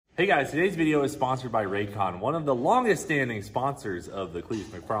Hey guys, today's video is sponsored by Raycon, one of the longest standing sponsors of the Cleetus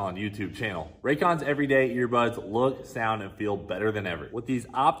McFarland YouTube channel. Raycon's everyday earbuds look, sound, and feel better than ever. With these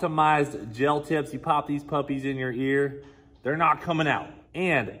optimized gel tips, you pop these puppies in your ear, they're not coming out.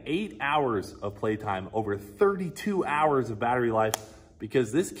 And 8 hours of playtime, over 32 hours of battery life,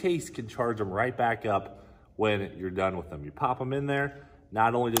 because this case can charge them right back up when you're done with them. You pop them in there,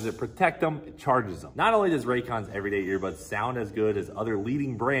 not only does it protect them, it charges them. Not only does Raycon's everyday earbuds sound as good as other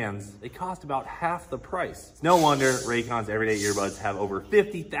leading brands, they cost about half the price. It's no wonder Raycon's everyday earbuds have over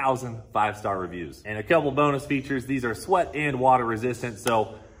 50,000 5-star reviews. And a couple bonus features, these are sweat and water resistant,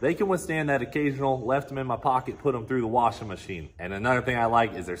 so they can withstand that occasional left them in my pocket, put them through the washing machine. And another thing I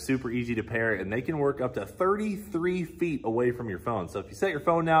like is they're super easy to pair and they can work up to 33 feet away from your phone. So if you set your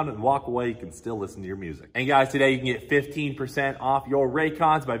phone down and walk away, you can still listen to your music. And guys, today you can get 15% off your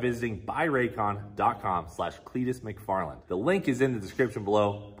Raycons by visiting buyraycon.com/CleetusMcFarland. The link is in the description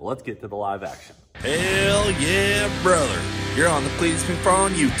below, but let's get to the live action. Hell yeah, brother. You're on the Cleetus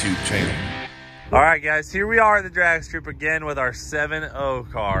McFarland YouTube channel. All right, guys, here we are at the drag strip again with our 7.0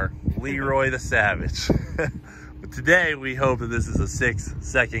 car, Leroy the Savage. But today, we hope that this is a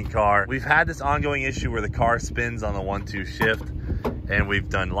 6-second car. We've had this ongoing issue where the car spins on the 1-2 shift, and we've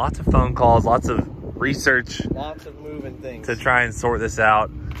done lots of phone calls, lots of research. Lots of moving things. To try and sort this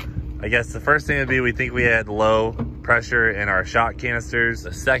out. I guess the first thing would be we think we had low pressure in our shot canisters.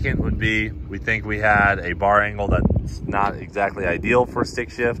 The second would be we think we had a bar angle that's not exactly ideal for stick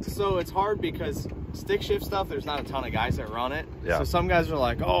shift. So it's hard because stick shift stuff, there's not a ton of guys that run it. Yeah. So some guys are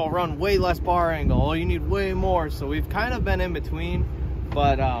like, oh, run way less bar angle. Oh, you need way more. So we've kind of been in between.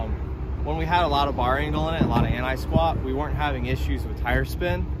 But when we had a lot of bar angle in it, a lot of anti-squat, we weren't having issues with tire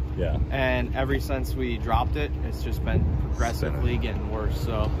spin. Yeah. And ever since we dropped it, it's just been progressively getting worse.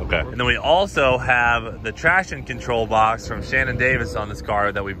 So okay. And then we also have the traction control box from Shannon Davis on this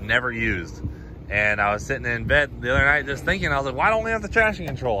car that we've never used. And I was sitting in bed the other night just thinking, I was like, why don't we have the traction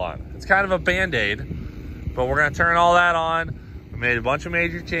control on? It's kind of a band-aid, but we're gonna turn all that on. We made a bunch of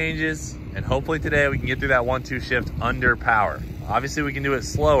major changes, and hopefully today we can get through that 1-2 shift under power. Obviously we can do it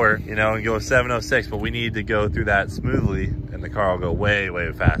slower, you know, and go 706, but we need to go through that smoothly and the car will go way,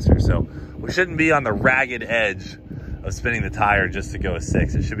 way faster. So we shouldn't be on the ragged edge of spinning the tire just to go a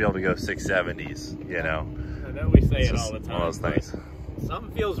 6. It should be able to go 670s, you know? I know we say it all the time. One of those things.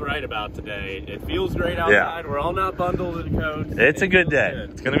 Something feels right about today. It feels great outside. Yeah. We're all not bundled in coats. It's a good day.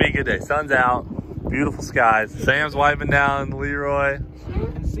 It's gonna be a good day. Sun's out, beautiful skies. Sam's wiping down Leroy. So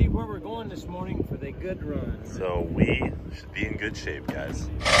you can see where we're going this morning for the good run. So we should be in good shape, guys.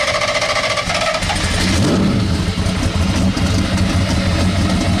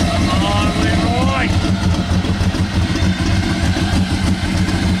 Come on, Leroy!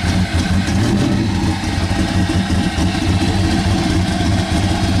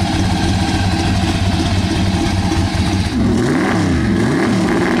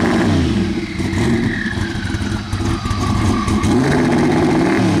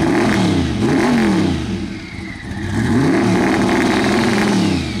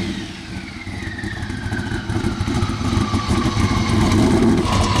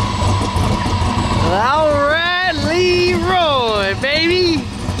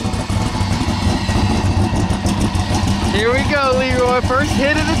 Here we go, Leroy. First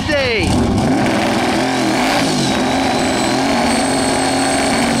hit of the day.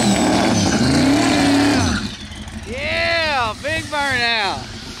 Yeah, big burnout.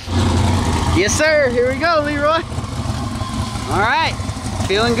 Yes, sir. Here we go, Leroy. All right,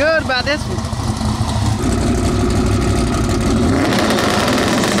 feeling good about this one.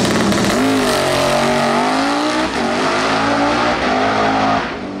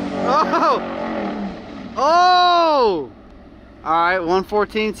 Oh! All right,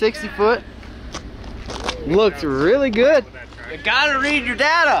 114, 60 foot. Looks really good. You gotta read your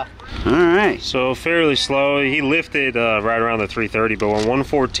data. All right. So fairly slow. He lifted right around the 330, but went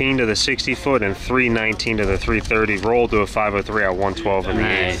 114 to the 60 foot and 319 to the 330. Rolled to a 503 at 112 in the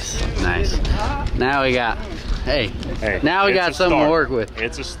 8th. Nice. Now we got, hey now we got something to work with.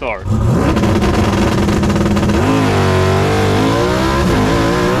 It's a start.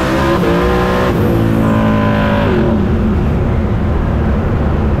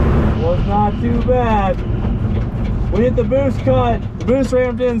 Not too bad. We hit the boost cut. The boost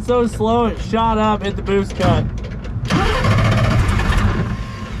ramped in so slow it shot up, hit the boost cut.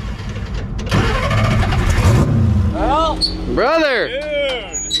 Well, brother,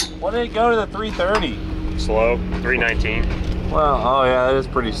 dude, what did it go to the 330? Slow, 319. Well, oh yeah, that is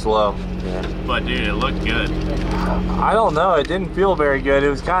pretty slow. Yeah. But dude, it looked good. I don't know, it didn't feel very good. It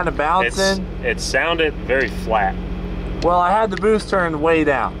was kind of bouncing. It sounded very flat. Well, I had the boost turned way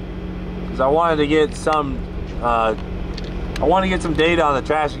down. because I wanted to get some data on the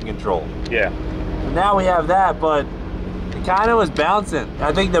traction control. Yeah. And now we have that, but it kind of was bouncing.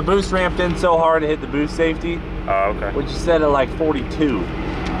 I think the boost ramped in so hard it hit the boost safety. Oh, okay. Which is set at like 42.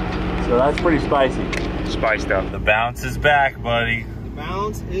 So that's pretty spicy. Spiced up. The bounce is back, buddy. The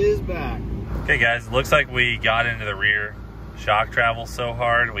bounce is back. Okay guys, looks like we got into the rear shock travel so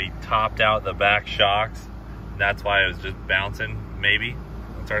hard we topped out the back shocks. That's why it was just bouncing, maybe.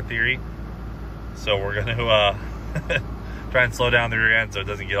 That's our theory. So we're gonna try and slow down the rear end so it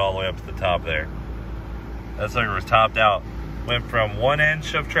doesn't get all the way up to the top there. That sucker was topped out. Went from 1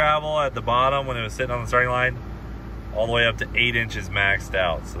 inch of travel at the bottom when it was sitting on the starting line all the way up to 8 inches maxed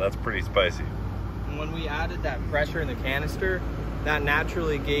out. So that's pretty spicy. And when we added that pressure in the canister, that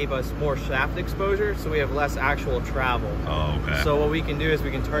naturally gave us more shaft exposure, so we have less actual travel. Oh, okay. So what we can do is we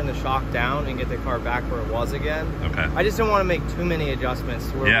can turn the shock down and get the car back where it was again. Okay. I just didn't want to make too many adjustments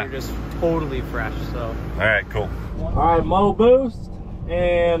where we're just totally fresh, so. All right, cool. All right, low boost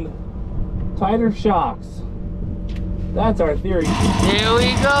and tighter shocks. That's our theory. Here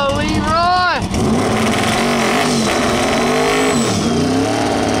we go, Leroy!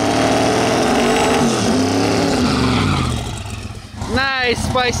 Nice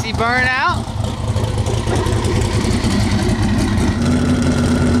spicy burnout.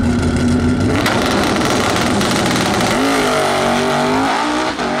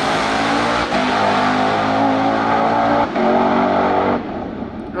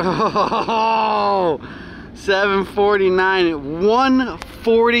 Oh, 749 at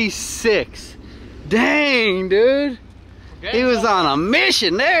 146. Dang, dude. He was on a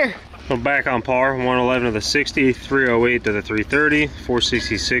mission there. So back on par, 111 to the 60, 308 to the 330,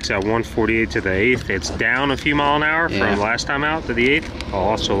 466 at 148 to the 8th. It's down a few mile an hour from last time out to the 8th,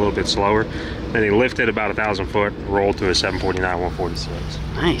 also a little bit slower. Then he lifted about 1,000 foot, rolled to a 749, 146.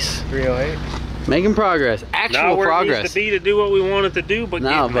 Nice. 308. Making progress. Actual Not where progress. it needs to be to do what we want it to do, but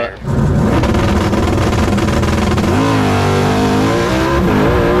No, getting but there.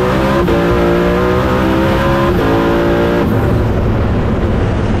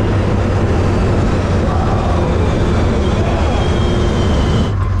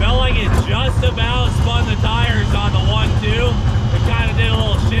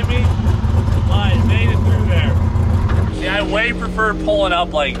 Pulling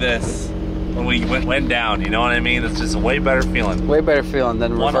up like this when we went down, you know what I mean? It's just a way better feeling. Way better feeling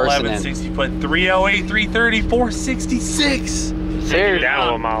than reversing 111, in. 60 foot, 308, 330, 466. Seriously.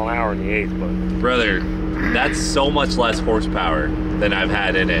 Down a mile an hour in the 8th, but Brother, that's so much less horsepower than I've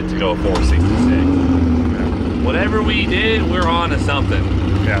had in it to go 466. Whatever we did, we're on to something.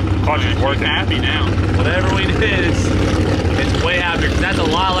 yeah, clutch is working. Happy now. Whatever we did, it's way happier because that's a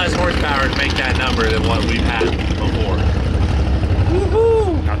lot less horsepower to make that number than what we've had before.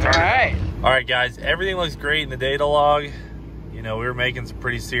 All right, guys, everything looks great in the data log. You know, we were making some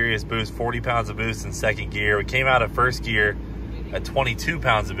pretty serious boost, 40 pounds of boost in second gear. We came out of first gear at 22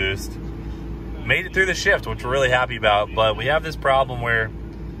 pounds of boost. Made it through the shift, which we're really happy about, but we have this problem where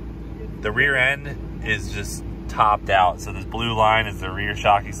the rear end is just topped out. So this blue line is the rear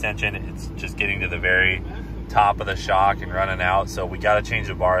shock extension. It's just getting to the very top of the shock and running out. So we got to change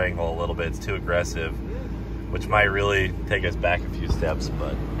the bar angle a little bit. It's too aggressive, which might really take us back a few steps,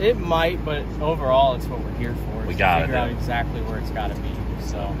 but it might, but overall it's what we're here for. We got to figure out exactly where it's got to be.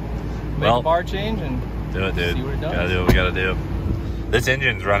 So make Well, a bar change and do it, dude. see what it does. Gotta do what we gotta do. This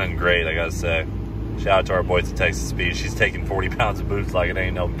engine's running great, I gotta say. Shout out to our boys at Texas Speed. She's taking 40 pounds of boost like it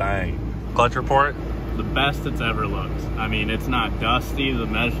ain't no thing. Clutch report? The best it's ever looked. I mean, it's not dusty.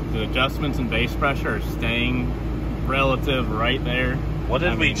 The adjustments in base pressure are staying relative right there. What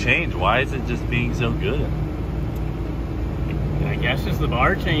did we change? Why is it just being so good? I guess just the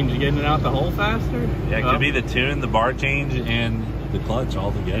bar change, getting it out the hole faster. Yeah, it could be the tune, the bar change, and the clutch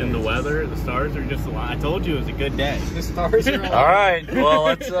all together. And the weather, the stars are just aligned. I told you it was a good day. The stars are All right, well,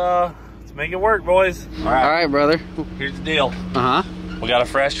 let's make it work, boys. All right, brother. here's the deal. Uh-huh. We got a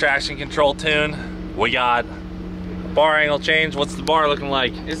fresh traction control tune. We got a bar angle change. What's the bar looking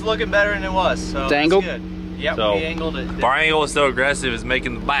like? It's looking better than it was. So It's angled? good. Yep, So, we angled it. Bar angle was so aggressive, it's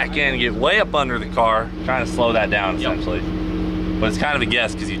making the back end get way up under the car, trying to slow that down essentially. But it's kind of a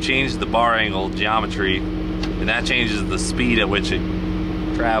guess because you change the bar angle geometry, and that changes the speed at which it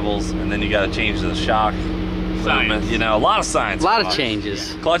travels, and then you got to change the shock. Science. You know, a lot of science. A lot of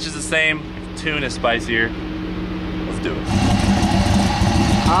changes. Clutch is the same, tune is spicier. Let's do it.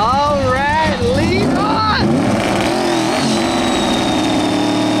 All right, Leroy.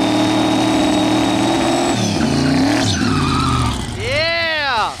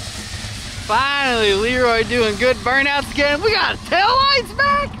 Yeah! Finally, Leroy doing good burnouts again. We got tail lights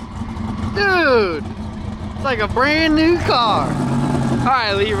back. Dude, it's like a brand new car. All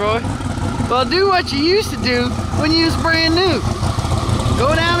right, Leroy. Well, do what you used to do when you was brand new.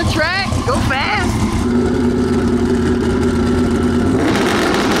 Go down the track, go fast.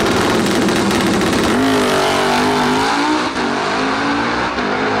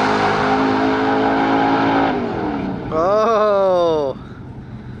 Oh,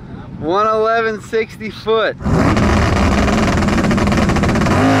 111 60 foot.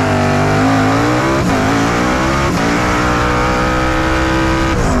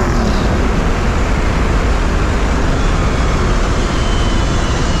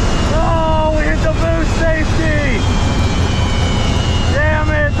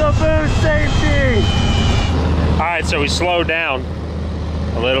 So we slowed down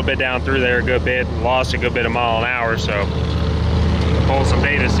a little bit down through there, a good bit, lost a good bit of mile an hour, so we'll pull some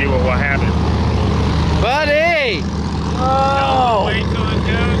data, see what will happen. Buddy! Oh! Wait till it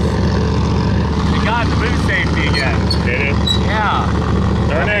goes. It got the boost safety again. Did it? Yeah.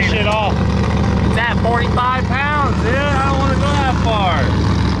 Turn that shit off. It's at 45 pounds, dude. I don't want to go that far.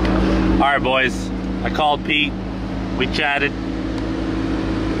 All right, boys. I called Pete. We chatted. I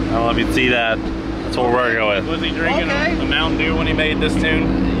don't know if you can see that. That's what we're going with. Was he drinking a Mountain Dew when he made this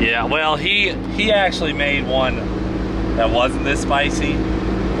tune? Yeah, well, he actually made one that wasn't this spicy.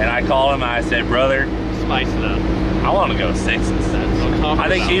 And I called him and I said, brother, Spice it up. I want to go 6 instead. I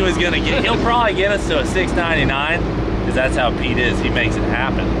think he was going to he'll probably get us to a 6.99 because that's how Pete is. He makes it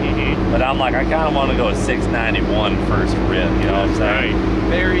happen. But I'm like, I kind of want to go a 6.91 first rip, you know what I'm saying?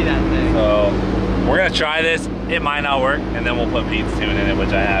 Bury that thing. So we're going to try this. It might not work, and then we'll put Pete's tune in it, which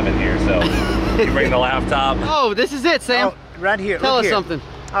I have in here. So you bring the laptop. Oh, this is it, Sam. Oh, right here. Tell us here. something.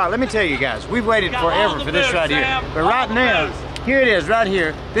 All right, let me tell you guys, we've waited forever for this right here. But right now, here it is, right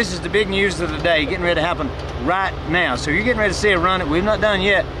here. This is the big news of the day, getting ready to happen right now. So you're getting ready to see it run it. We've not done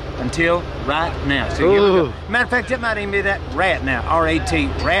yet until right now. So here we go. Matter of fact, it might even be that rat now, R-A-T,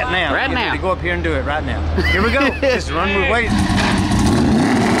 rat now. Right now. To go up here and do it right now. Here we go. This is run, we're waiting.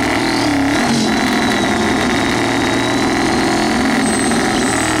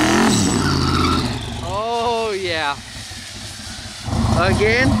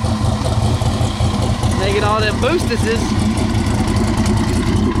 Again, making all them boostuses.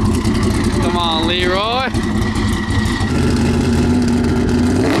 Come on, Leroy.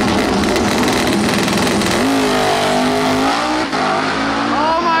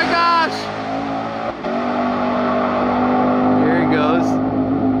 Oh my gosh! Here he goes.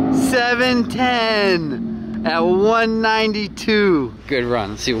 710 at 192. Good run.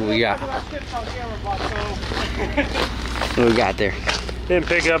 Let's see what we got. What we got there? Didn't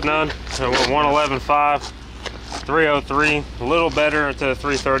pick up none. So we're 111.5, 303, a little better to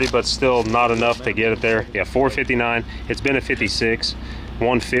 330, but still not enough to get it there. Yeah, 459. It's been at 56,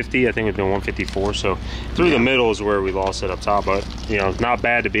 150. I think it's been 154. So through the middle is where we lost it up top, but you know, not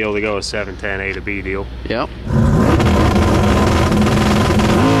bad to be able to go a 710 A to B deal. Yep.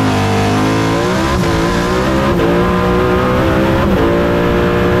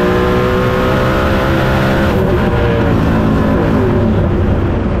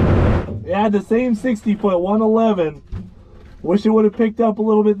 Had the same 60 foot, 111. Wish it would have picked up a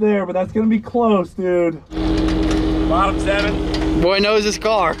little bit there, but that's gonna be close, dude. Bottom 7. Boy knows his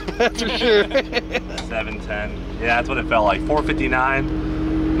car, that's for sure. 710. Yeah, that's what it felt like.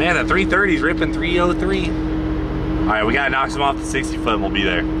 459. Man, the 330's ripping 303. All right, we gotta knock some off the 60 foot and we'll be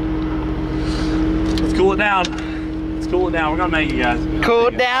there. Let's cool it down. Let's cool it down. We're gonna make it, guys. Cool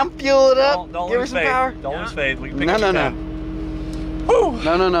it down, fuel it up, don't give her lose some faith. power. Don't lose faith. We can pick No, up no, the no. 10. Woo.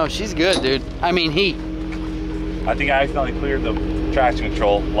 No, she's good, dude. I mean, he. I think I accidentally cleared the traction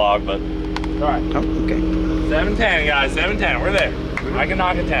control log, but all right. Oh, okay. 710, guys, 710, we're there. I can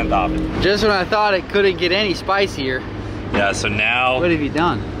knock a 10th off it. Just when I thought it couldn't get any spicier. Yeah, so now What have you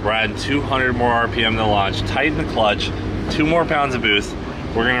done? we're adding 200 more RPM to launch, tighten the clutch, 2 more pounds of boost.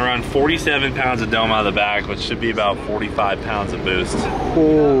 We're gonna run 47 pounds of dome out of the back, which should be about 45 pounds of boost.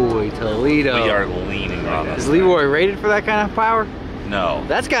 Holy Toledo. We are leaning on this. Is Leroy rated for that kind of power? No.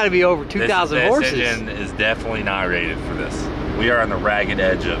 That's got to be over 2,000 horses. This engine is definitely not rated for this. We are on the ragged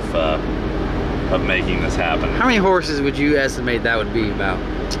edge of making this happen. How many horses would you estimate that would be about?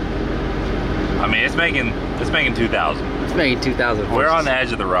 I mean, it's making 2,000. It's making 2,000 horses. We're on the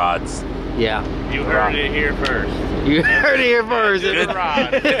edge of the rods. Yeah. You heard it here first. You heard it here first. It's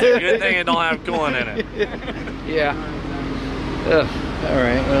a good thing it don't have coolant in it. Yeah. Ugh. All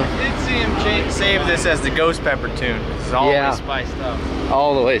right. Well. I did see him save this as the ghost pepper tune. It's all the way spiced up.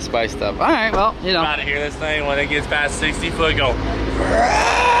 All the way spiced up. All right. Well, you know. About to hear this thing when it gets past 60 foot, go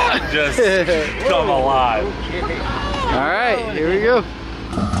just come alive. All right. Here we go.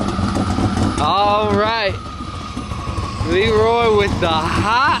 All right. Leroy with the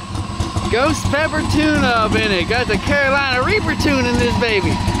hot ghost pepper tune up in it. Got the Carolina Reaper tune in this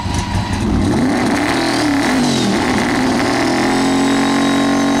baby.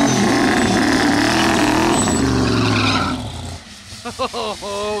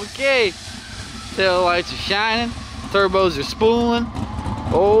 Okay. Tail lights are shining. Turbos are spooling.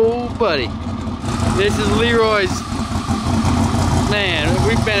 Oh, buddy. This is Leroy's. Man,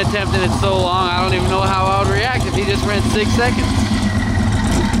 we've been attempting it so long, I don't even know how I would react if he just ran 6 seconds.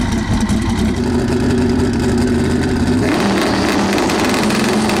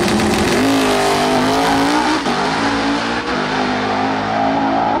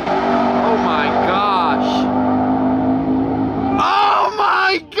 Oh my gosh. Oh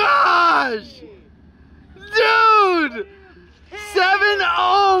my gosh! Dude!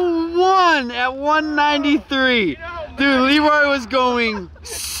 7:01 at 193. Dude, Leroy was going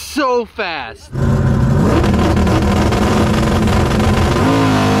so fast.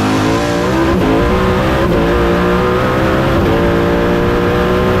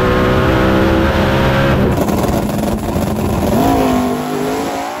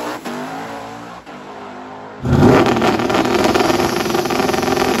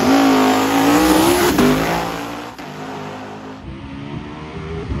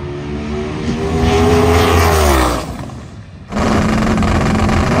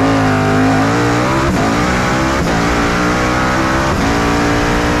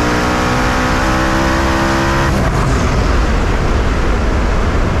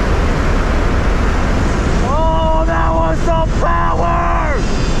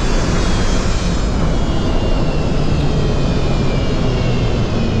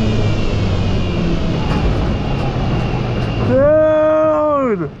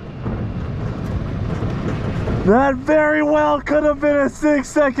 That very well could have been a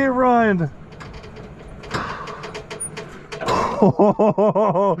 6-second run.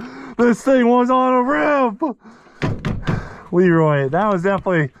 Oh, this thing was on a rip. Leroy, that was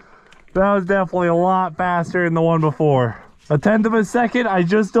definitely a lot faster than the one before. 1/10 of a second, I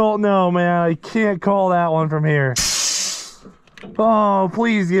just don't know, man. I can't call that one from here. Oh,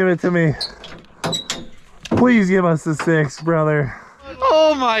 please give it to me. Please give us the 6, brother.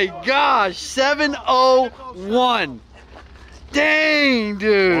 Oh my gosh, 7:01. Dang,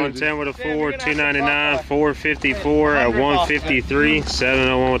 dude. 110 with a 4, 299, 454 at 153,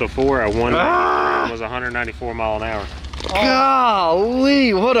 701 with a 4 at 1 was 194 mile an hour.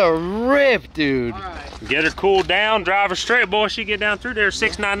 Golly, what a rip, dude. Get her cooled down, drive her straight, boy. She get down through there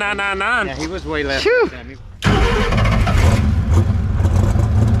 69999. Yeah, he was way less.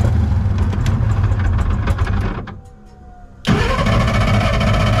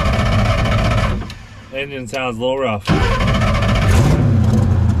 Engine sounds a little rough. Let's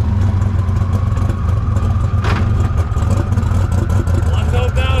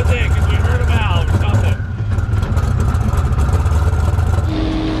hope that was it, because we heard a valve or something.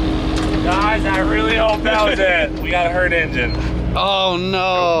 Guys, I really hope that was it. We got a hurt engine. Oh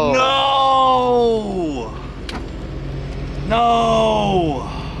no. No!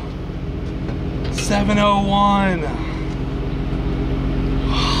 7:01.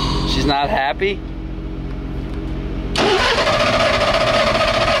 She's not happy?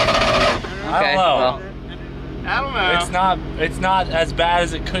 I don't know. Well, I don't know. It's not as bad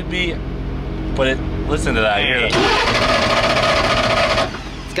as it could be, but listen to that. You hear that?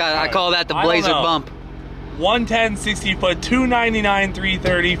 it's got, I call that the Blazer bump. 110 60 foot, 299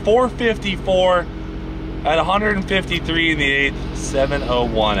 330, 454 at 153 in the 8th,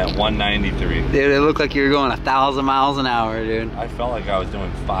 7:01 at 193. Dude, it looked like you were going 1,000 miles an hour, dude. I felt like I was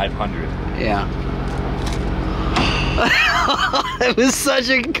doing 500. Yeah. It was such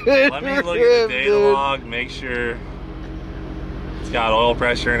a good Let me look rip, at the data dude. log, make sure it's got oil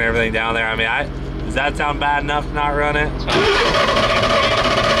pressure and everything down there. I mean, does that sound bad enough to not run it?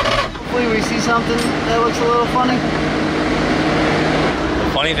 Hopefully we see something that looks a little funny.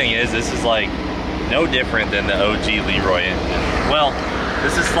 The funny thing is, this is like no different than the OG Leroy engine. Well,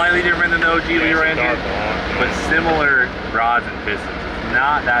 this is slightly different than the OG Leroy engine, but similar rods and pistons. It's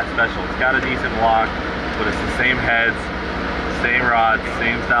not that special. It's got a decent block, but it's the same heads, same rods,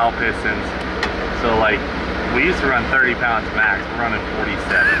 same style pistons. So like, we used to run 30 pounds max, we're running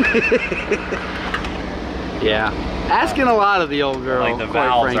 47. Yeah. Asking a lot of the old girl. Like the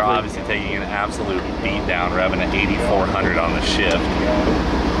valves are obviously taking an absolute beat down, revving at 8,400 on the shift.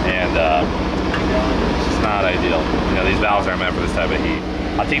 And it's just not ideal. You know, these valves aren't meant for this type of heat.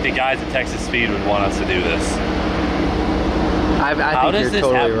 I think the guys at Texas Speed would want us to do this. I think you're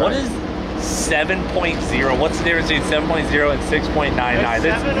totally right. What is 7.0. What's the difference between 7.0 and 6.99?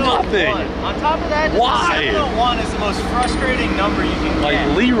 That's nothing. On top of that, why? 701 is the most frustrating number you can Like,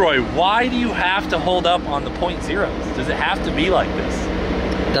 get. Leroy, why do you have to hold up on the .0s? Does it have to be like this?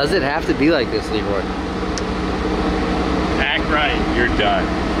 Does it have to be like this, Leroy? Act right. You're done.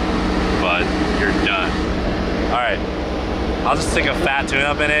 Bud, you're done. All right. I'll just stick a fat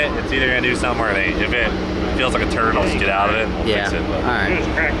tune-up in it. It's either gonna do something or it ain't. If it feels like a turd, I'll just get out of it and we'll fix it. But All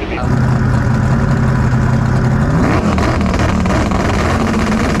right.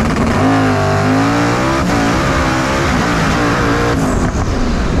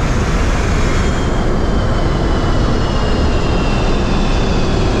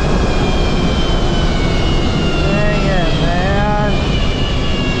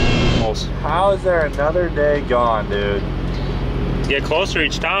 how is there another day gone, dude? Get closer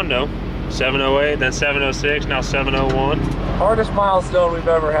each time though. 708, then 706, now 701. Hardest milestone we've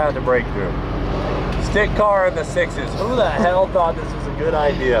ever had to break through. Stick car in the 6s. Who the hell thought this was a good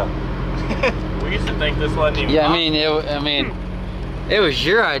idea? We used to think this wasn't even Yeah, I mean, it was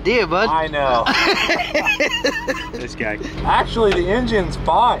your idea, bud. I know. This guy. Actually, the engine's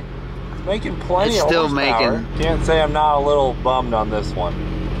fine. It's making plenty It's of still horsepower. making. Can't say I'm not a little bummed on this one.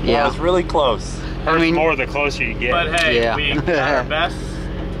 Yeah. It's really close. I mean, More the closer you get. But hey, Yeah. we got our best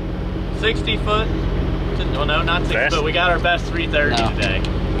 60 foot. Well, no, not 60 Best? foot. We got our best 330 No. today.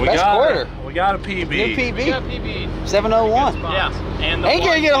 Best quarter. We got a PB. new We PB, got PB. 701. Yeah. And the Ain't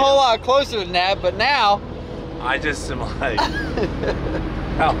gonna one get a too. whole lot closer than that, but now, I just am like,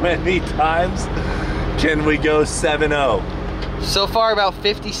 how many times can we go 7-0? so far about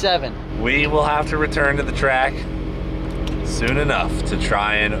 57. We will have to return to the track soon enough to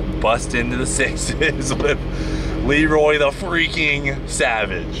try and bust into the 6s with Leroy the freaking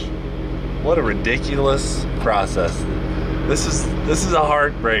Savage. What a ridiculous process. This is a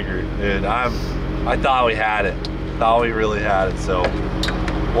heartbreaker, dude. I thought we had it. Thought we really had it. So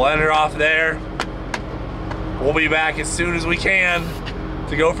we'll end it off there. We'll be back as soon as we can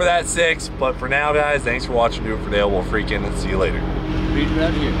to go for that 6. But for now, guys, thanks for watching Do It For Dale. We'll freaking see you later.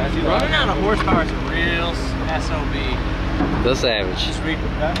 Running out of horsepower is a real SOB. The Savage. Just read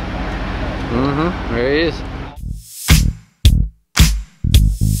that. There he is.